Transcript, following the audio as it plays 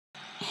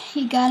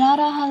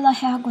Higalara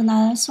halaha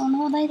gunara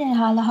sonoda de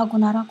halaha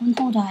gunara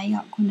kunhoda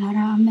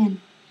gunara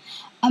amen.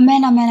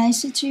 Amen, amen. I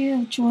say to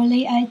you,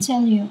 truly I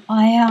tell you,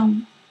 I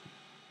am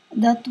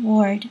that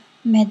word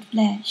made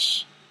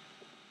flesh.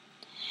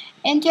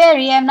 And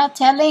Jerry, I'm not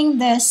telling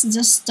this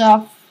just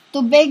to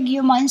beg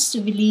humans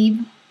to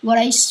believe what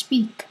I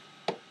speak.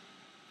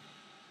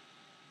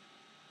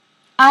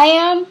 I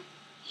am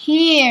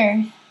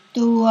here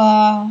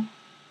to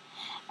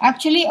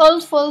actually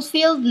all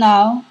fulfilled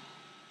now.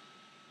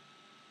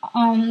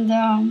 And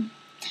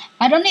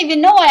I don't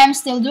even know why I'm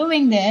still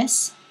doing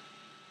this.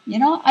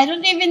 I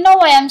don't even know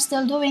why I'm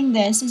still doing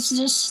this. It's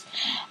just,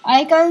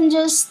 I can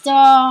just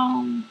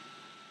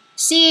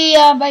see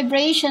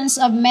vibrations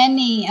of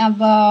many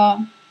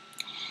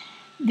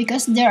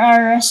because there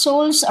are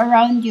souls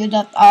around you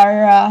that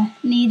are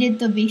needed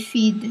to be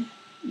fed.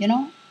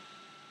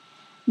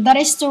 That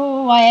is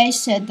true why I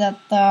said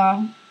that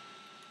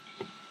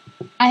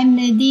I'm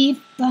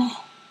deep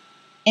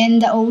in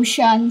the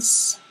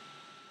oceans.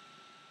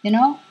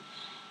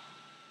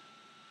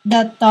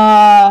 That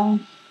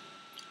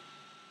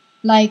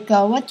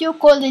what you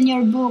call in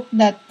your book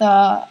that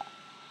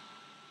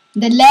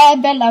the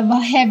level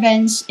of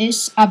heavens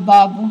is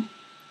above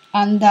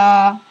and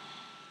the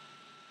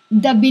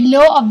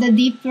below of the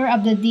deeper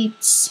of the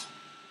deeps.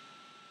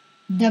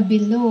 The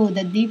below,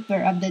 the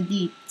deeper of the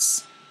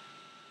deeps.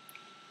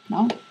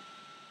 No?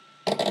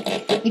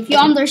 If you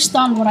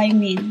understand what I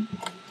mean.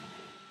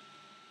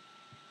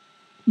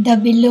 The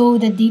below,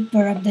 the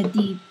deeper of the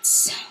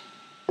deeps.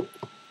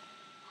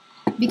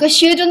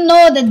 Because you don't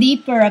know the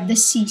deeper of the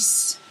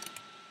seas.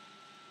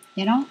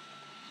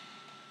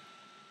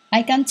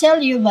 I can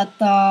tell you, but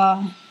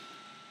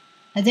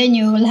then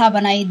you will have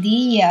an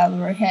idea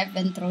where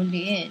heaven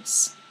truly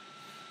is.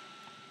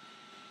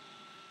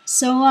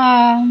 So,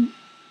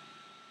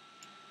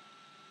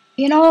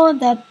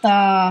 that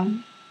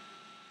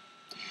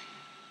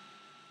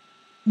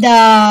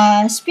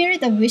the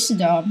spirit of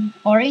wisdom,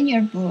 or in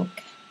your book,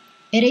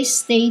 it is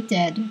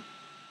stated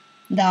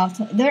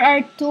that there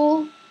are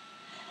two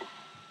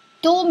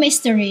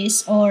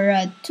mysteries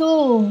or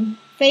two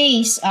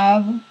phases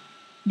of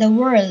the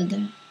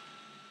world.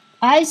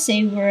 I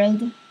say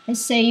world, I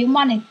say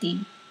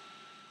humanity.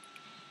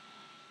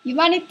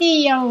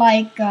 Humanity are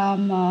like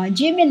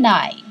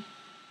Gemini.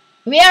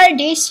 We are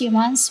these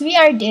humans, we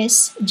are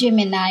this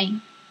Gemini.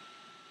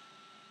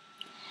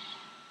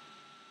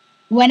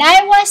 When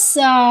I was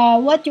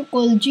what you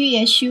call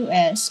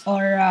GSUS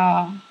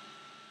or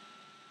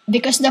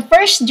because the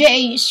first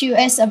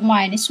GSUS of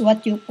mine is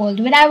what you called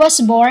when I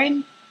was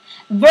born,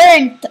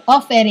 burnt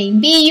offering,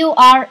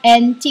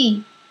 BURNT,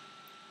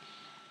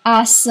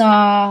 as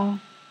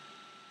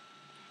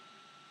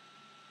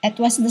it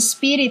was the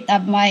spirit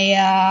of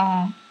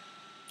my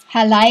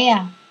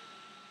halaya.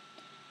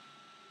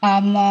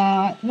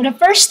 The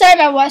first time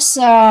I was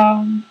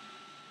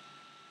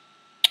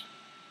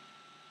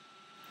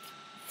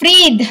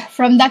freed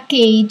from the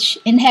cage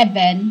in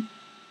heaven,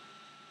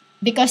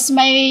 because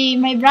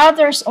my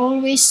brothers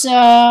always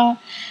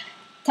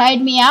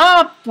tied me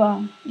up.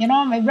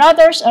 My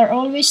brothers are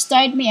always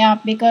tied me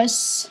up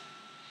because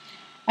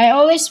I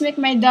always make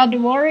my dad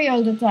worry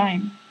all the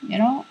time.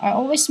 I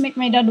always make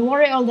my dad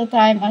worry all the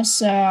time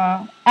as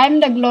I'm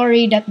the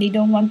glory that they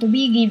don't want to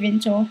be given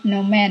to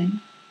no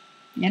man.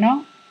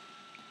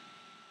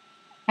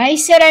 I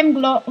said I'm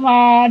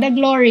the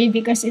glory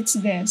because it's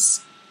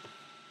this.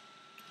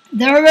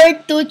 There were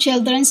two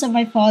children of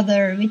my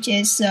father, which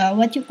is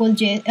what you call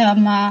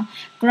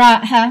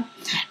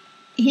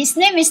his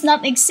name is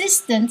not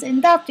existent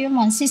in that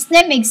humans. His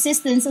name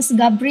existence is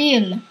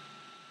Gabriel.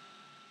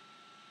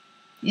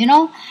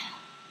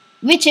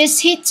 Which is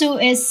he too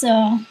is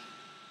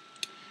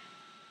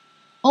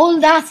all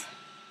that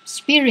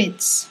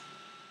spirits.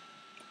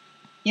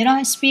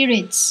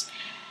 Spirits.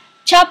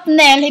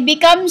 Tzaphnel, he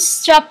becomes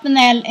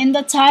Tzaphnel in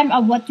the time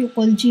of what you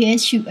call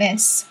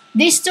GSUS.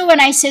 These two, when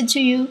I said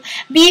to you,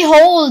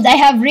 behold, I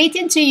have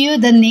written to you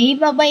the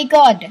name of my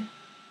God.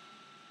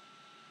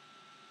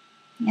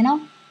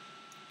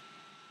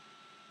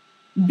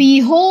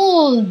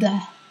 Behold,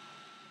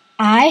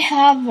 I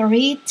have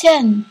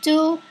written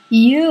to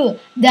you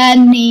the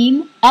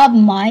name of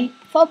my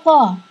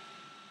Papa.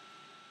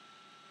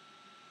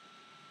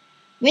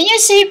 When you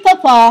say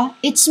Papa,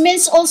 it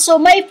means also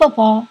my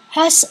Papa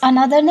has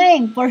another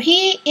name, for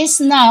he is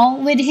now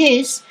with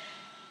his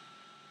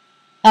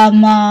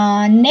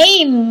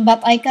name, but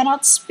I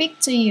cannot speak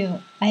to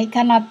you. I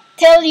cannot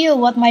tell you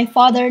what my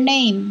father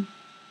name.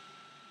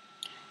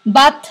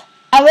 But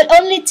I will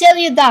only tell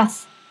you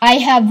that I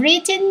have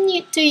written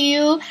to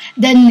you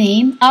the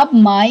name of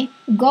my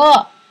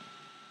God.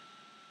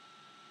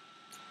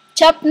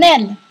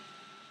 Tzaphnel.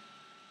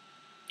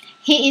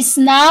 He is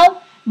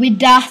now with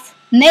that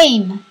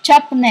name,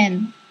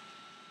 Tzaphnel.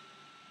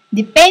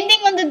 Depending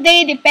on the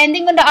day,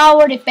 depending on the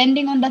hour,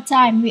 depending on the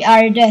time, we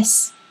are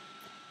this.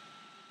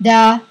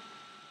 The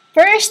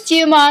first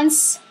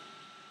humans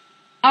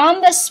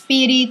and the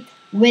spirit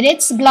with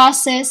its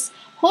glasses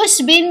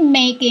who's been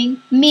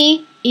making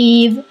me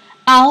Eve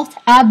out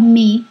of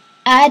me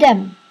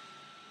Adam.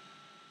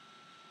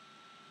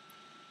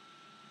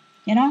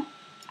 You know,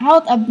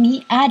 out of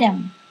me,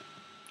 Adam.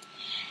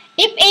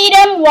 If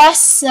Adam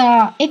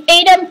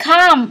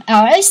come,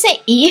 I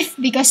say if,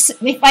 because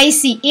if I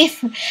see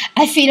if,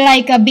 I feel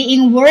like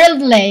being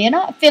worldly,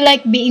 I feel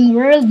like being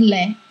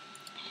worldly.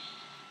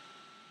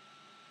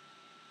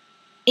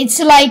 It's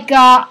like,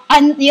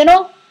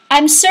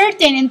 I'm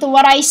certain into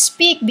what I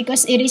speak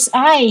because it is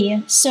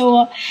I.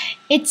 So,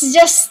 it's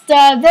just,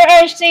 there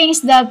are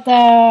things that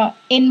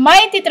in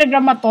my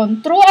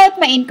tetragrammaton, throughout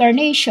my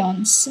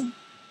incarnations,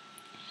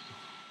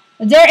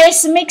 there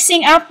is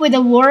mixing up with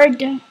the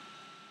word.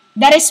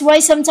 That is why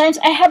sometimes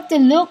I have to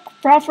look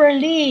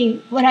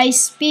properly when I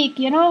speak,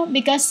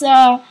 because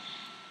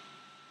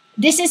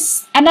this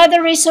is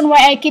another reason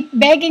why I keep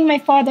begging my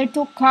father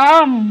to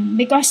come,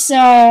 because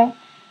the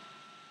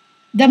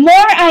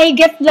more I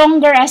get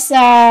longer as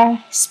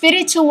a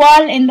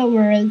spiritual in the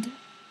world,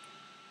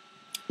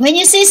 when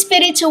you say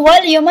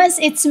spiritual humans,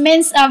 it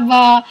means of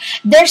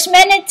there's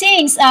many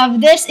things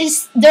of there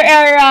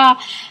are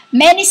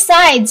many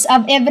sides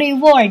of every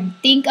word.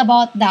 Think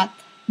about that.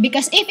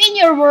 Because if in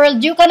your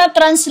world you cannot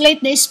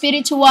translate the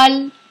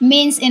spiritual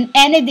means in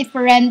any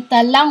different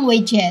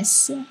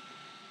languages,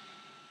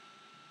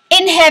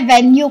 in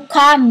heaven you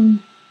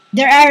can.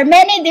 There are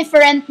many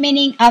different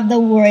meaning of the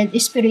word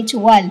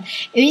spiritual.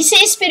 If you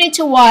say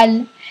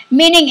spiritual,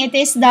 meaning it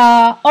is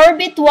the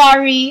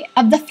obituary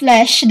of the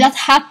flesh that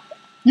hath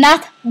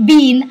not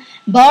been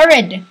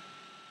buried.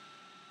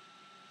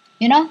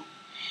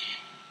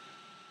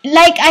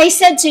 Like I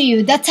said to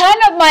you, the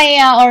time of my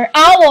or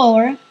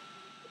our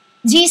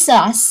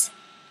Jesus,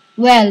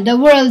 well, the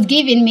world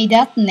giving me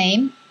that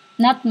name,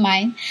 not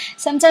mine.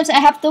 Sometimes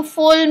I have to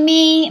fool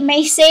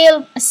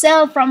myself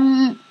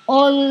from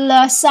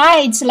all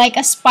sides like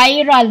a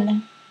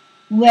spiral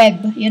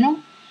web, a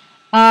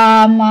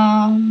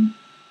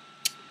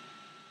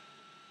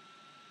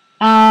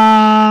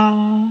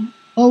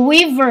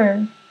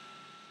weaver,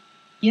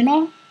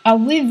 a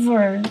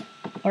weaver,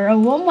 or a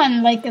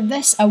woman like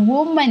this, a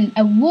woman,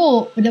 a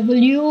woo,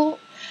 W.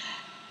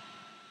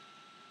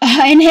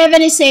 In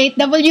heaven is said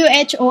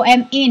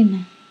WHOM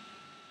in.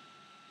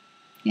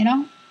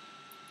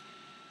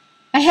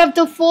 I have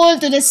to fall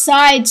to the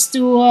sides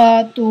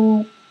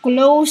to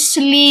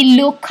closely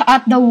look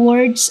at the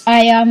words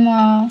I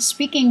am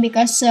speaking,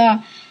 because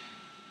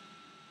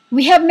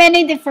we have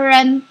many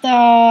different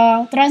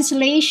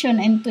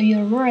translation into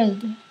your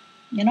world.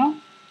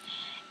 Adam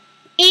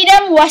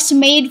was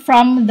made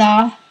from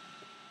the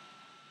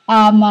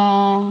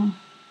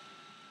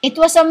it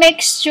was a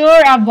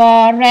mixture of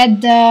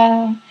red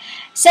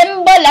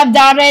symbol of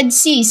the Red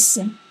Seas.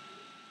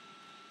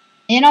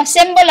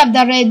 Symbol of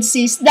the Red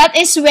Seas. That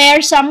is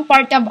where some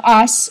part of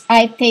us,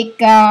 I take,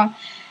 where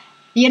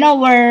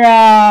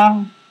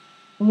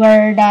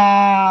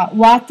the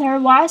water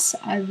was.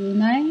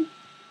 Adunay.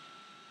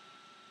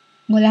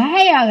 Mula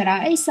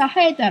hayagra, ay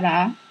sahay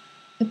tara.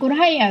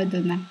 Ikurhaya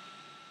aduna.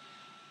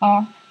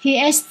 He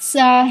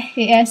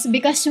is,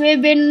 because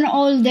we've been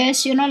all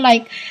this,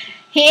 like,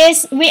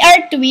 we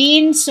are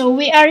twins, so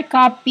we are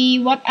copy.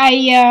 What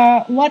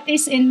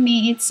is in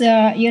me, it's,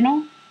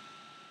 and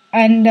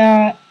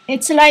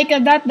it's like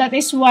that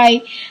is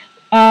why,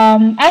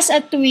 as a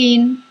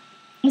twin,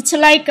 it's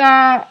like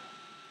a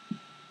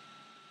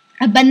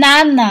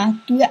banana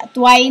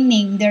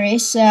twining. There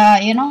is,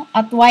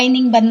 a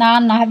twining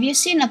banana. Have you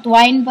seen a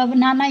twine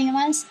banana,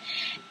 humans?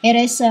 It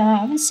is,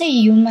 I would say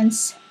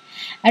humans.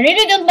 I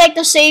really don't like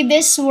to say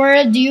this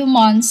word,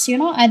 humans.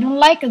 I don't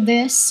like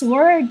this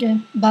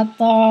word, but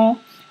I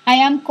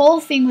am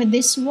coughing with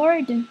this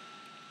word.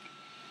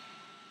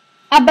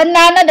 A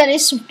banana that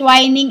is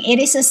twining, it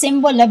is a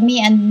symbol of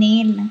me and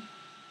Neil.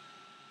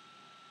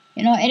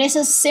 It is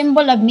a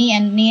symbol of me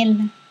and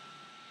Neil.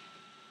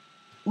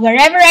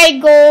 Wherever I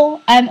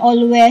go, I'm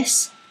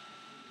always.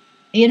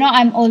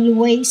 I'm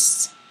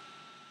always.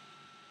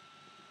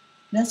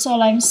 That's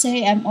all I'm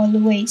saying, I'm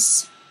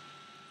always.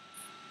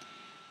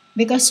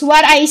 Because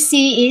what I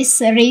see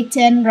is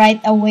written right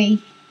away.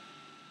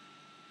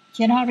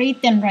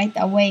 Written right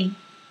away.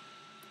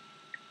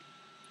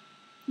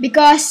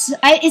 Because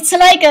it's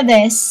like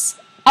this.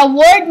 A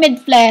word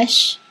made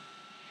flesh.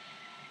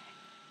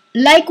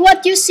 Like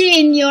what you see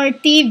in your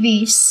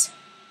TVs.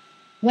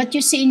 What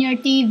you see in your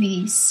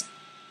TVs.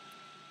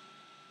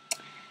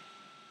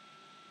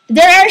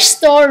 There are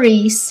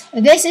stories.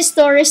 This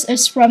stories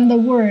is from the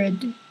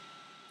word.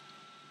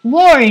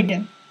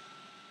 Word.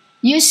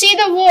 You see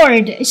the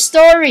word,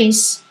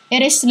 stories,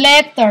 it is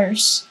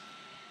letters.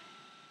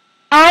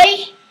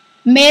 I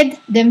made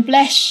them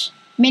flesh.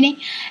 Meaning,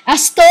 a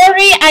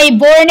story, I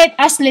born it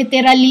as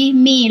literally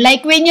me.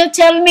 Like when you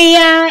tell me,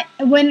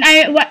 when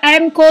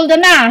I'm called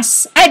an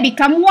ass, I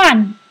become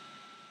one.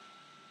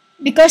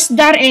 Because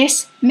that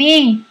is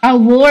me, a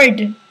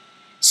word.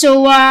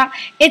 So,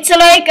 it's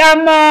like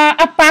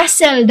a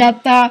puzzle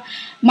that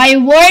my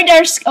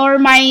words or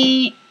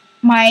my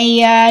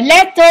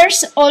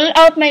letters all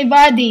out my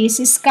body is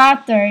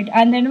scattered,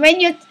 and then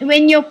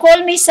when you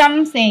call me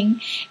something,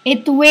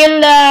 it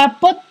will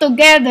put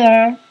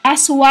together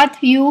as what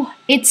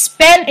it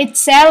spell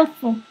itself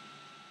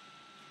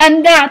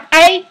and that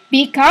I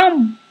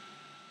become.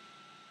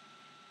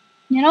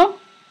 You know?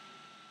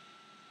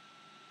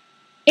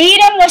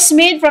 Adam was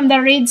made from the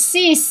Red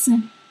Seas,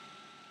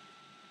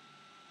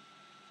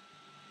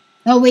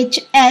 which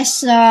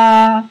is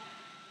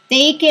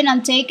taken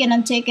and taken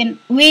and taken.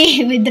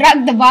 We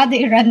drag the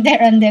body around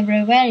there and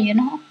everywhere, you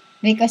know,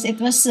 because it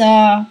was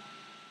the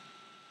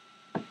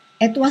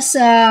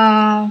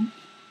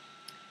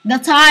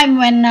time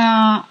when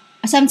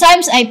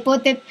sometimes I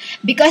put it,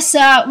 because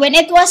when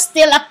it was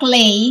still a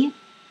clay,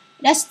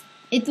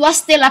 it was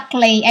still a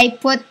clay. I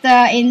put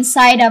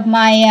inside of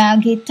my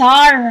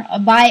guitar,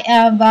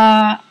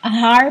 a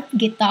harp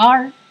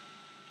guitar,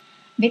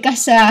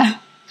 because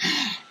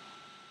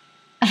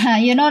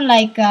you know,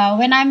 like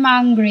when I'm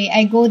hungry,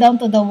 I go down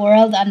to the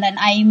world and then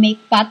I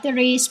make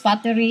potteries,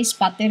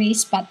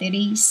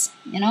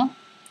 you know,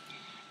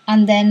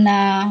 and then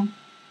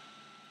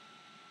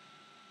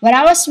when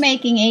I was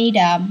making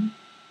Adam,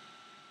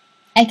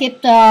 I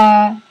kept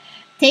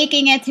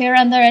taking it here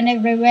and there and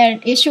everywhere.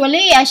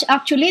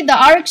 Actually, the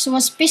arcs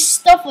was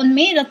pissed off on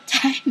me that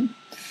time.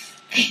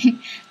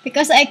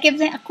 Because I kept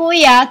saying,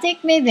 Kuya,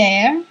 take me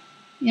there.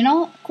 You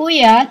know,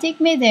 Kuya, take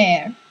me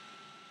there.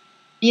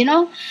 You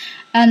know,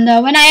 and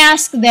when I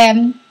asked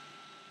them,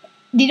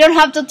 they don't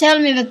have to tell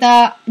me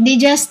that they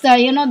just,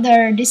 you know,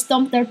 they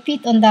stomp their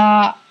feet on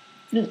the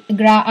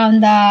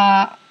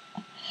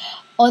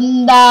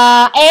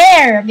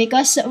air,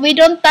 because we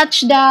don't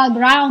touch the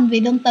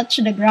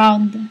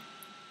ground.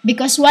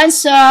 Because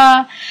once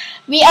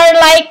we are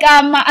like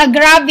a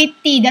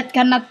gravity that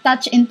cannot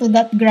touch into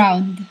that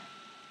ground,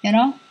 you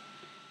know,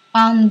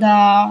 and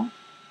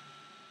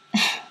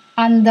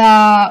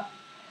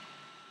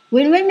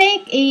when we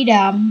make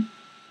Adam,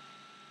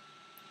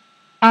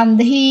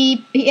 and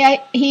he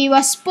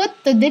was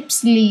put to deep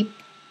sleep,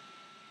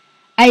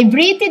 I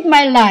breathed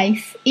my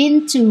life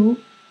into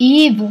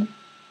Eve.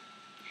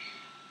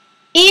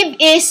 Eve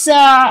is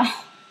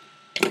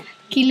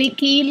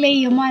kilikili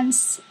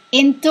humans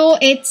into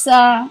its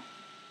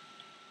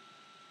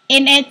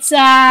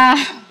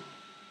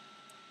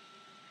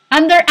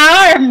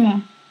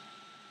underarm.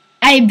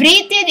 I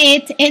breathed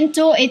it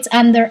into its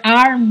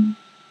underarm.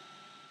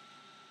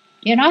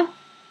 You know?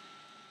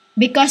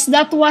 Because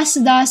that was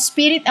the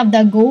spirit of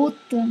the goat.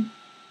 You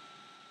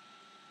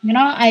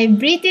know, I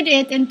breathed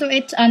it into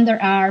its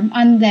underarm,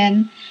 and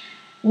then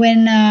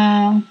when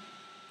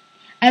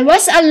I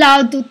was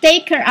allowed to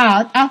take her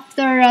out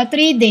after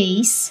 3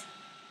 days,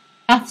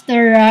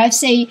 after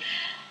 7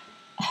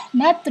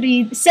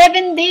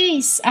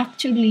 days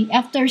actually.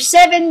 After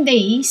 7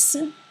 days,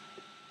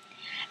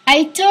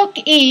 I took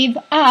Eve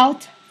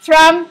out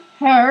from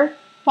her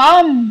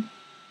palm.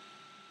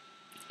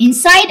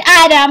 Inside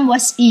Adam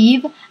was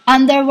Eve,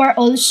 and there were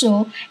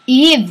also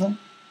Eve.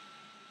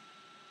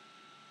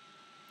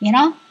 You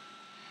know?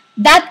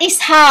 That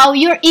is how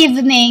your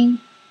evening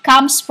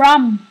comes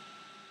from.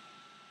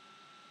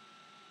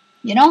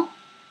 You know?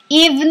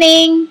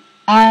 Evening,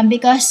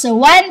 because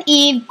one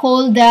Eve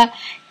called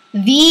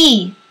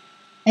V.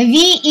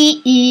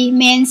 V-E-E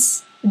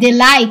means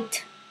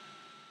delight.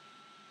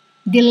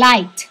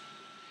 Delight.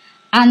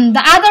 And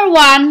the other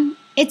one,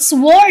 it's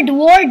word. You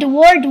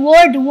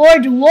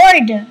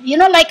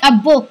know, like a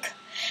book.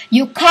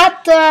 You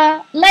cut,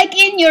 like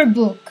in your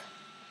book.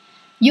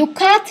 You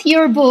cut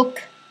your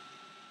book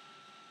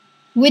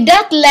with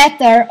that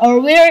letter,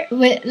 or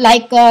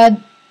like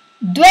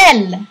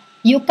dwell.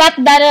 You cut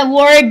that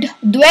word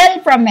dwell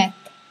from it.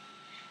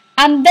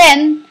 And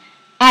then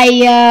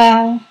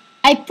I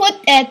put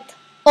it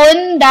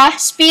on the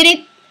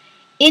spirit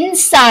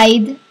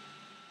inside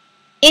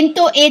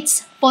into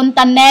its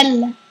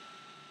fontanelle.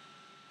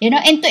 You know,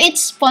 into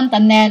its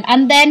fontanelle.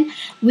 And then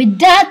with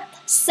that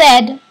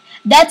said,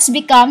 that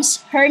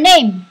becomes her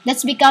name.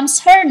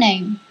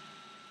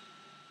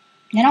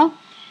 You know?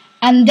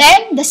 And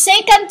then the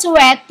second to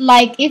it,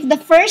 like if the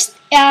first,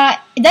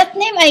 that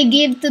name I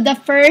give to the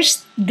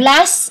first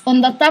glass on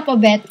the top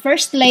of it,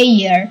 first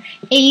layer,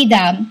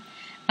 Adam,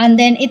 and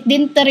then it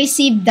didn't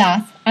receive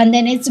that, and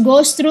then it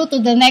goes through to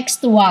the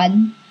next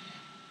one,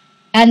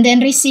 and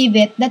then receive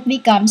it, that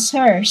becomes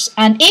hers.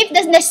 And if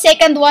the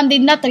second one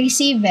did not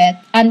receive it,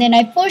 and then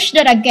I push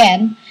that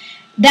again,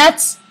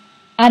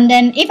 and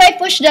then if I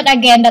push that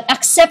again, that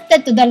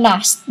accepted to the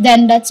last,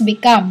 then that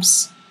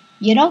becomes,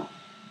 you know.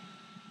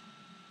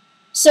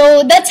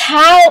 So that's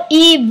how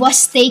Eve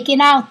was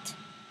taken out.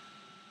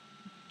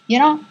 You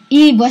know,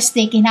 Eve was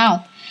taken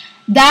out.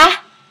 The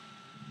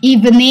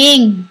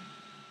evening.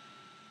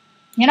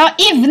 You know,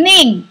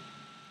 evening.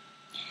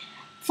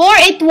 For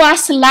it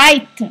was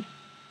light.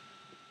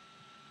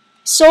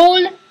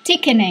 Soul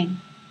thickening.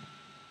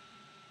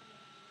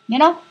 You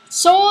know,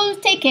 soul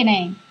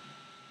thickening.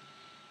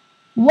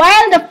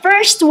 While the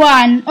first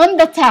one on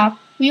the top,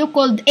 you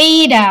called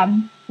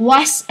Adam,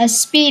 was a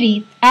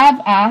spirit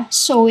of a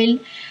soul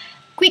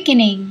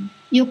quickening.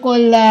 You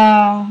call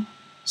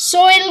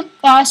soul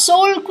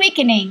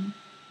quickening.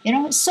 You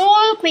know,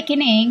 soul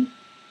quickening.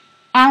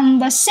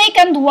 And the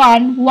second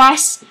one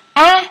was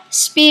a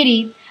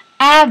spirit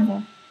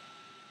of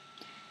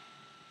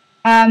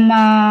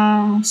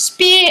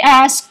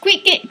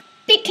squeaky,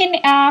 picking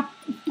up,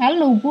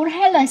 hello,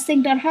 burhala,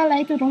 sing darhala,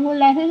 ito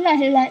rohula, hula,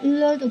 hula,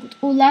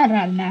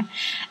 ularal na.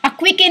 A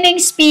quickening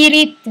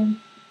spirit.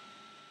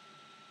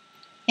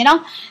 You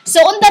know? So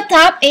on the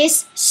top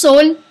is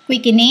soul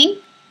quickening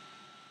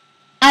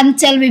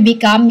until we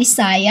become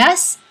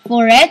messiahs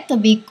for it to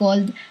be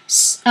called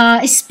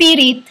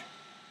spirit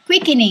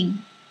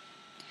quickening.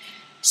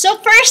 So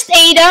first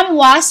Adam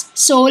was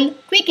soul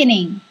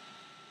quickening,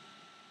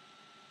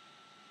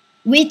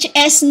 which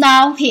is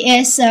now he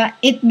is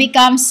it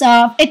becomes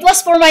it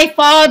was for my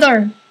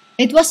father.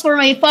 It was for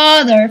my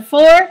father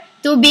for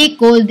to be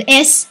called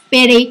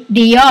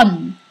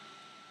Esperidion.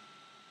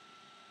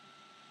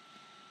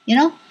 You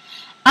know?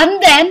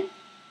 And then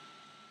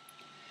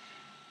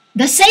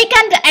the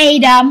second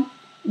Adam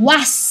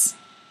was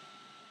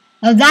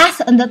that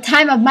on the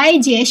time of my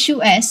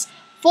GSUS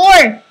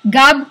for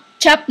Gab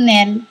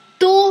Tzaphnel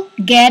to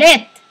get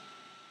it.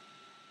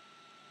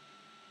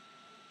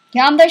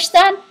 You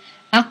understand?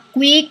 A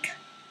quick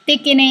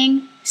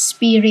thickening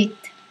spirit.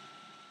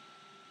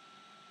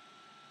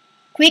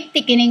 Quick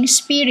thickening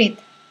spirit.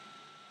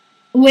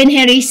 When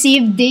he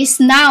received this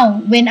now,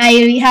 when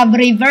I have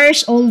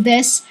reversed all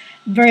these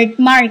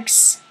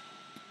birthmarks,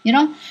 you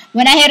know,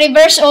 when I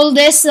reverse all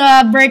these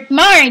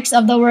birthmarks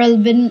of the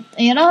world,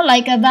 you know,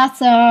 like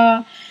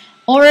that,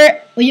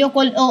 or you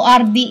call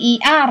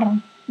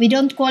ORDER. We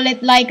don't call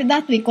it like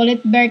that. We call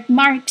it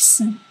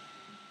birthmarks.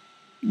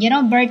 You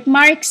know,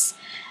 birthmarks.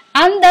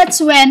 And that's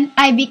when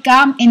I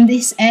become in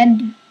this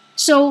end.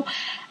 So,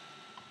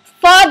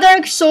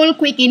 father soul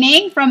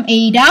quickening from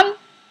Adam.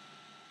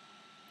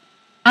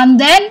 And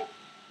then,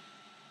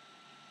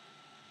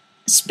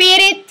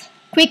 spirit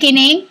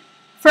quickening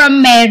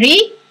from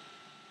Mary.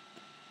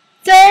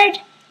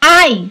 Third,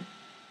 I.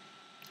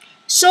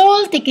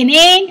 Soul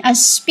thickening, a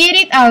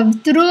spirit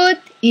of truth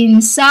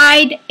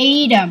inside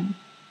Adam.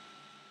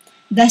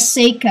 The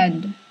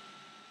second.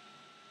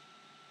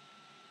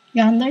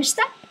 You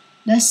understand?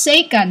 The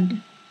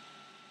second.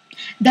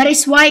 That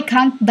is why I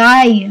can't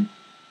die.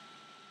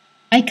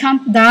 I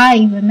can't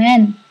die,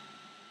 women.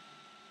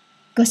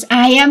 Because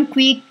I am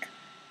quick,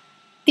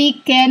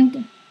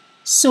 thickened,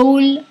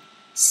 soul,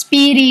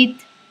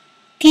 spirit,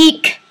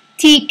 thick,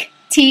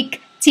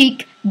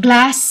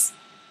 glass.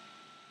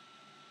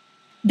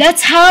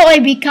 That's how I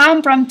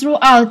become from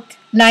throughout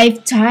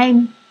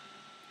lifetime.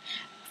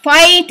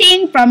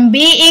 Fighting from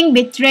being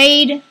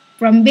betrayed,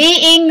 from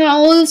being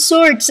all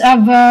sorts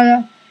of,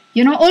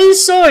 all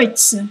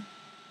sorts.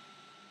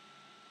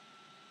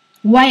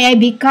 Why I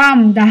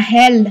become the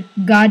hell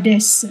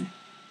goddess.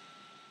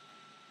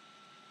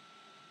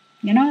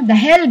 You know, the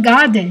hell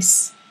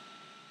goddess.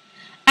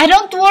 I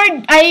don't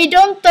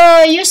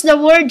use the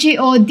word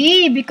God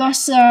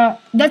because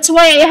that's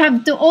why I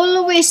have to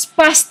always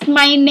pass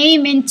my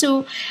name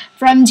into,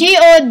 from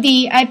God,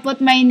 I put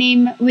my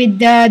name with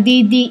the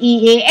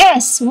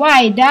DDEAS.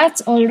 Why?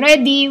 That's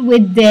already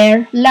with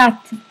their lot.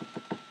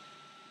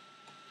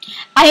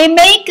 I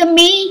make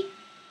me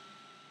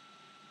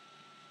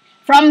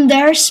from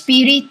their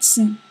spirits.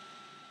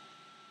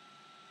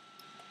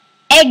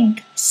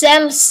 Egg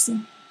cells.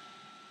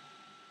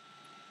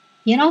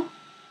 You know?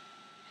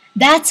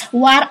 That's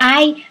what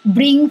I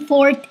bring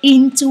forth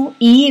into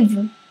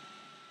Eve.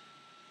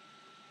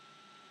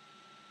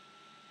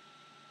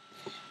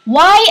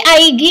 Why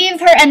I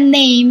give her a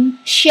name,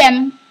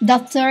 Shem, the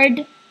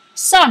third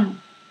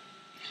son?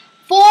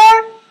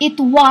 For it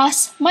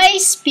was my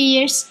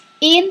spears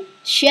in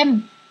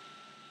Shem,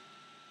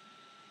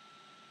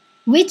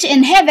 which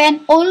in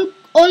heaven all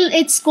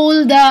it's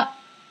called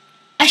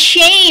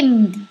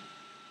ashamed.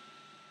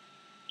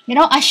 You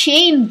know,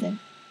 ashamed.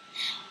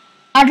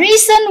 A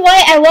reason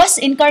why I was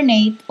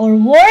incarnate, or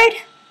word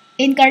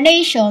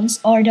incarnations,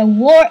 or the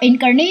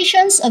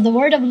incarnations of the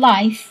word of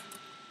life,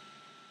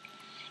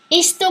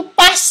 is to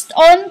pass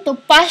on, to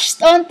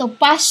pass on, to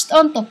pass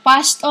on, to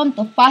pass on,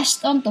 to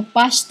pass on, to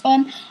pass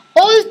on,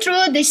 all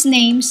through these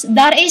names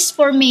that is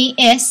for me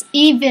is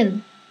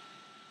evil.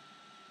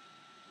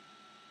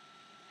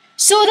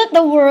 So that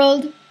the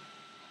world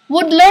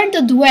would learn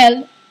to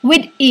dwell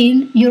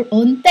within your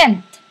own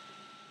tent.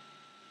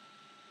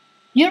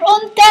 Your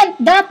own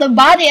tent, that the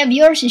body of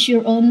yours is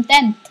your own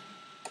tent.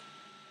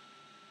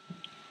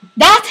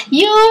 That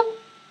you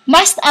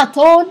must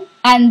atone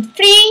and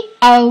free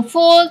of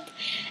fault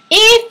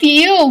if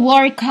you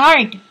work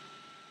hard,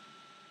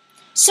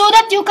 so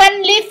that you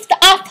can lift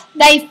up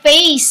thy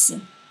face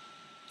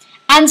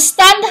and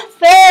stand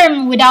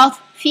firm without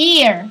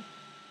fear.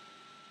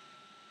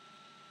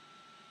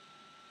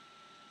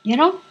 You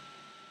know?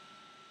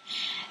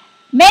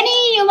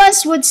 Many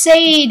humans would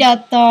say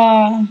that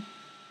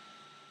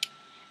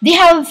they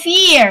have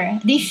fear.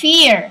 They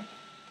fear.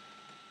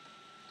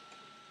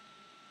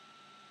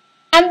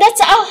 And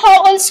that's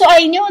how also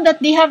I know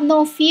that they have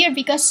no fear,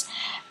 because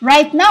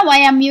right now I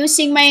am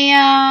using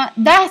my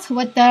that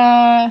what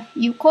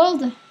you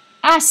called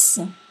us.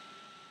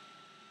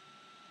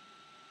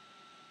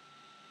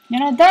 You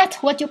know, that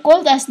what you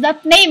called us,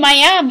 that name I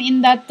am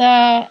in that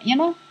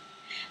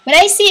But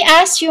I see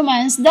as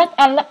humans that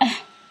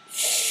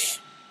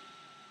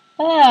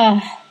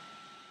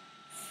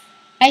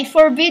I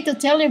forbid to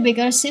tell you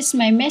because it's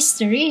my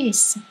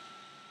mysteries.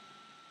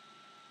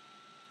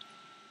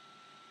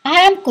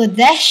 I am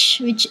Kodesh,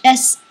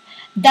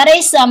 that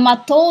is a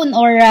maton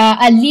or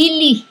a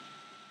lily.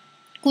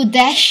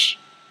 Kodesh,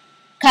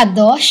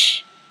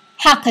 Kadosh,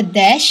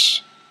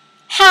 Hakadesh.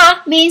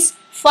 Ha means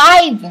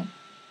 5.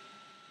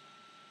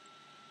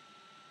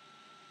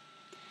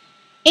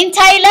 In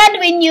Thailand,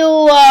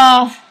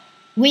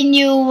 when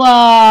you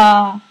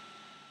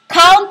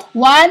count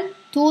 1,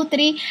 2,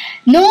 3,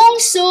 nung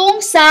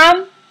sung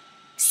sam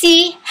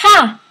si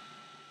ha.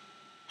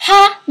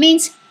 Ha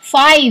means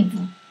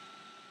 5.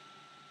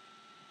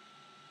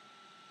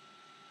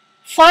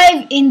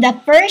 5 in the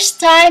first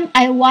time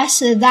I was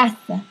that.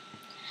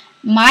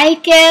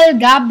 Michael,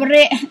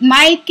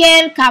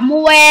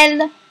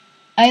 Camuel,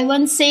 I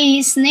won't say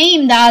his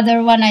name, the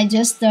other one I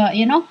just,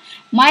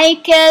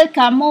 Michael,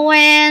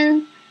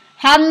 Camuel,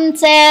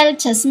 Hansel,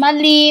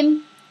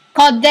 Chasmalim,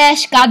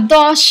 Kodesh,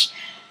 Kadosh.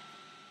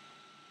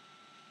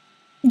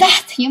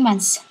 That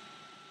humans.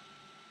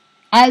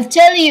 I'll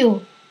tell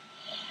you,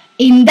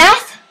 in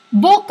that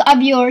book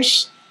of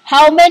yours,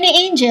 how many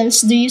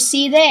angels do you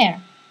see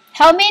there?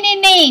 How many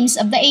names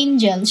of the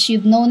angels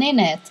you've known in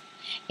it?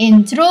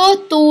 In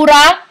true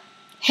Torah,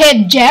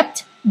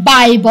 Hebjet,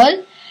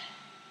 Bible.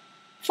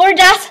 For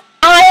that,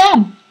 I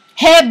am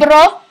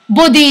Hebrew,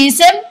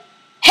 Buddhism,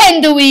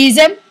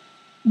 Hinduism.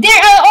 They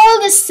are all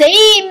the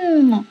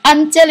same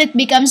until it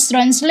becomes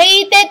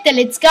translated, till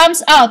it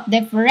comes out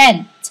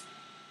different.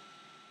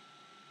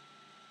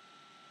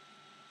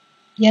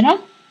 You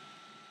know?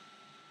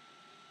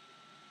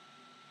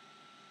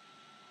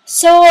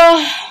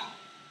 So,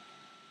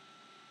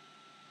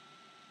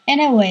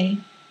 anyway,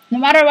 no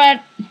matter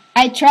what,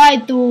 I try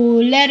to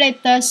let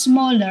it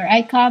smaller.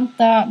 I can't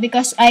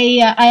because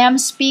I am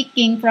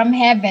speaking from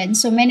heaven.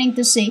 So meaning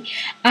to say,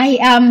 I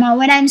am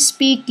when I'm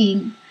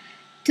speaking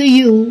to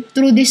you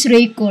through these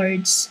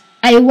records,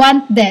 I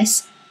want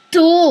this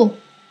to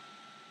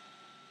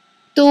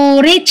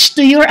reach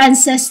to your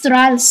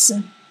ancestrals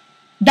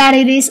that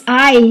it is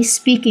I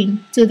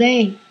speaking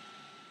today.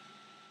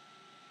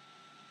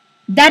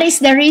 That is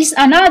the reason,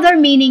 another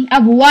meaning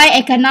of why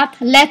I cannot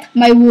let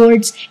my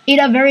words in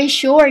a very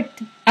short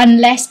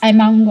unless I'm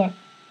hungry.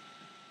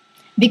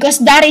 Because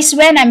that is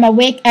when I'm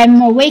awake,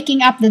 I'm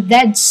waking up the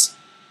deads.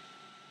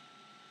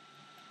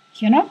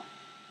 You know?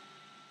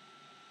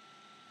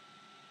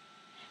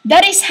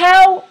 That is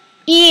how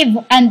Eve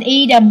and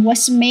Adam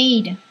was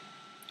made.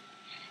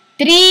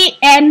 3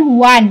 and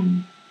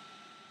 1.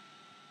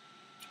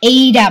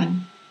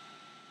 Adam.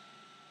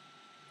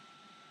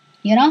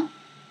 You know?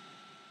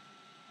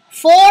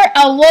 For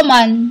a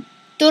woman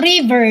to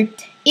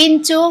revert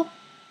into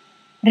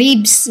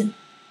ribs.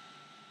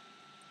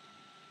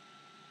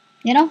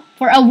 You know,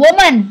 for a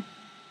woman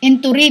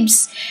into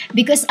ribs.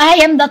 Because I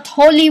am that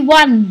Holy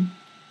One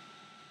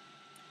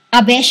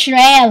of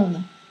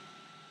Israel.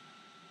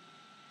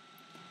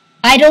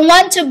 I don't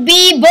want to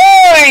be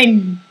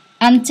born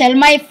until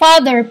my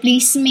Father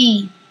please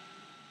me.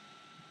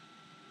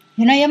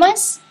 You know,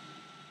 Yamas?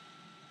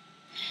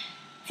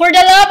 For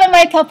the love of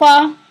my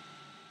Papa,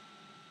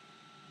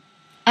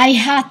 I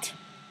had.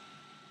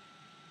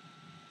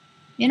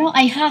 You know,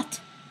 I had.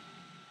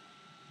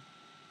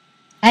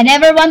 I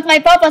never want my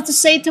Papa to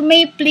say to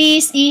me,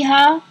 please,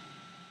 Iha.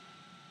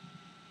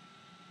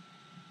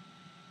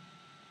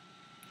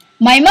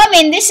 My mom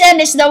in this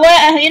end is the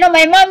way,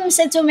 my mom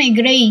said to me,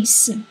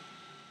 Grace,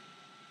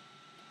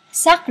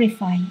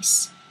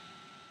 sacrifice.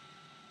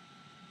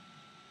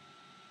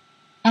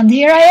 And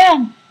here I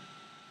am,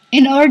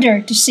 in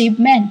order to save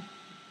men.